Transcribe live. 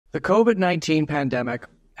The COVID-19 pandemic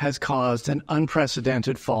has caused an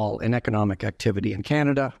unprecedented fall in economic activity in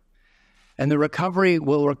Canada, and the recovery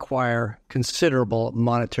will require considerable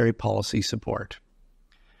monetary policy support.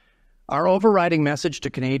 Our overriding message to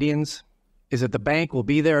Canadians is that the bank will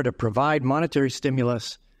be there to provide monetary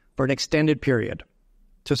stimulus for an extended period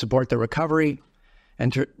to support the recovery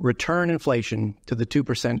and to return inflation to the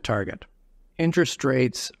 2% target. Interest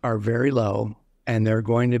rates are very low, and they're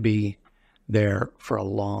going to be there for a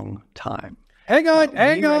long time. Hang on.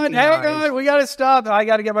 We got to stop. I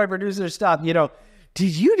got to get my producer to stop.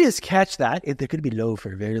 Did you just catch that? They're going to be low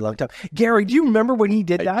for a very long time. Gary, do you remember when he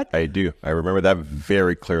did that? I do. I remember that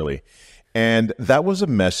very clearly. And that was a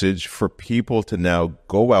message for people to now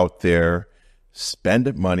go out there,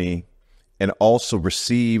 spend money, and also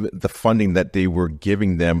receive the funding that they were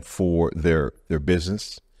giving them for their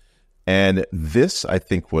business. And this, I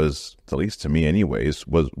think, was, at least to me anyways,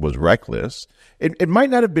 was reckless. It might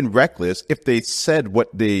not have been reckless if they said what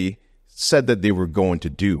they said that they were going to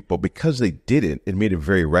do, but because they didn't, it made it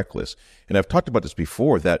very reckless. And I've talked about this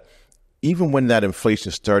before, that even when that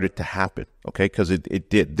inflation started to happen, okay, because it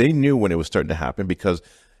did, they knew when it was starting to happen, because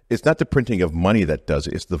it's not the printing of money that does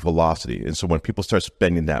it, it's the velocity. And so when people start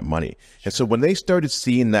spending that money, and so when they started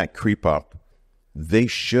seeing that creep up, they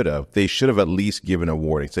should have at least given a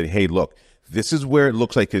warning, said, hey, look, this is where it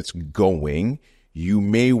looks like it's going. You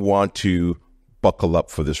may want to buckle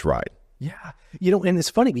up for this ride. Yeah. And it's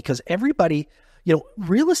funny because everybody,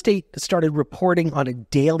 real estate started reporting on a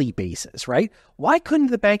daily basis, right? Why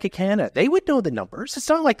couldn't the Bank of Canada? They would know the numbers. It's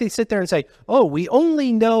not like they sit there and say, oh, we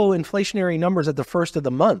only know inflationary numbers at the first of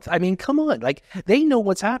the month. I mean, come on. Like, they know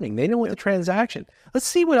what's happening. They know what the transaction. Let's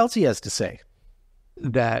see what else he has to say.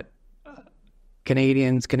 That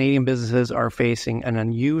Canadian businesses are facing an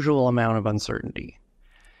unusual amount of uncertainty.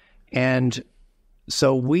 And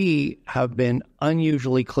so we have been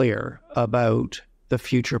unusually clear about the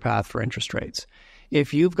future path for interest rates.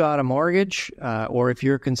 If you've got a mortgage, or if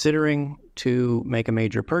you're considering to make a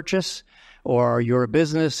major purchase, or you're a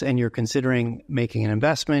business and you're considering making an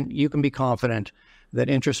investment, you can be confident that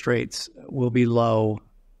interest rates will be low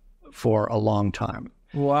for a long time.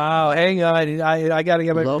 Wow, hang on. I got to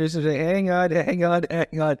get my producer to say, hang on.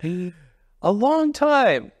 A long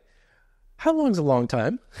time. How long is a long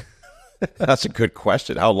time? That's a good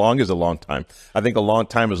question. How long is a long time? I think a long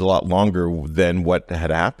time is a lot longer than what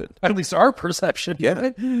had happened. At least our perception.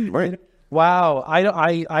 Yeah, right. Wow,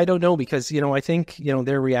 I don't know, because I think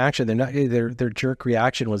their reaction, their jerk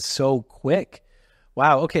reaction was so quick.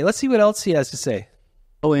 Wow. Okay, let's see what else he has to say.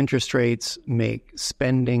 Low interest rates make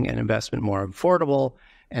spending and investment more affordable,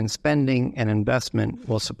 and spending and investment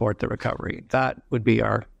will support the recovery. That would be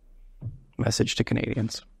our message to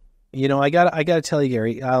Canadians. I gotta tell you,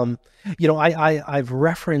 Gary. I've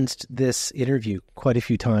referenced this interview quite a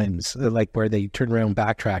few times, like where they turned around,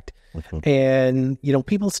 backtracked, and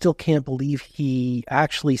people still can't believe he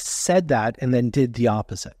actually said that and then did the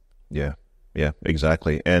opposite. Yeah,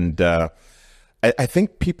 exactly. And I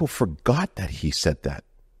think people forgot that he said that.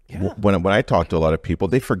 Yeah. When I talk to a lot of people,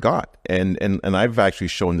 they forgot. And I've actually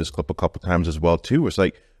shown this clip a couple times as well too. It's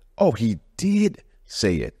like, oh, he did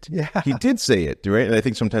say it. Yeah. He did say it, right? And I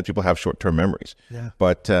think sometimes people have short-term memories. Yeah.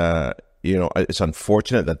 But it's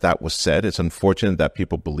unfortunate that was said. It's unfortunate that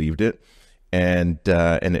people believed it, and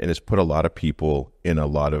it's put a lot of people in a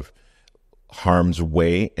lot of harm's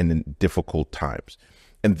way and in difficult times.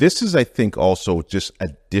 And this is, I think, also just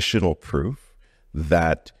additional proof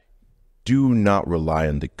that do not rely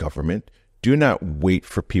on the government. Do not wait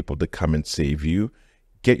for people to come and save you.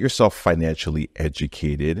 Get yourself financially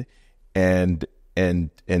educated, and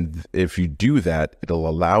if you do that, it'll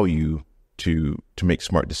allow you to make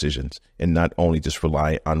smart decisions and not only just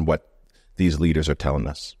rely on what these leaders are telling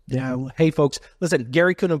us. Yeah. Hey, folks, listen,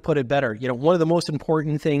 Gary couldn't have put it better. One of the most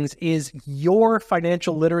important things is your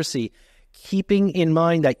financial literacy, keeping in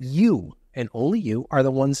mind that you and only you are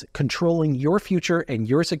the ones controlling your future and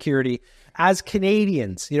your security. As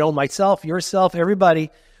Canadians, myself, yourself,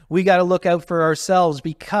 everybody, we got to look out for ourselves,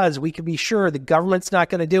 because we can be sure the government's not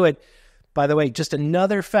going to do it. By the way, just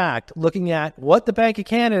another fact, looking at what the Bank of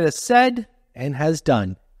Canada said and has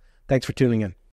done. Thanks for tuning in.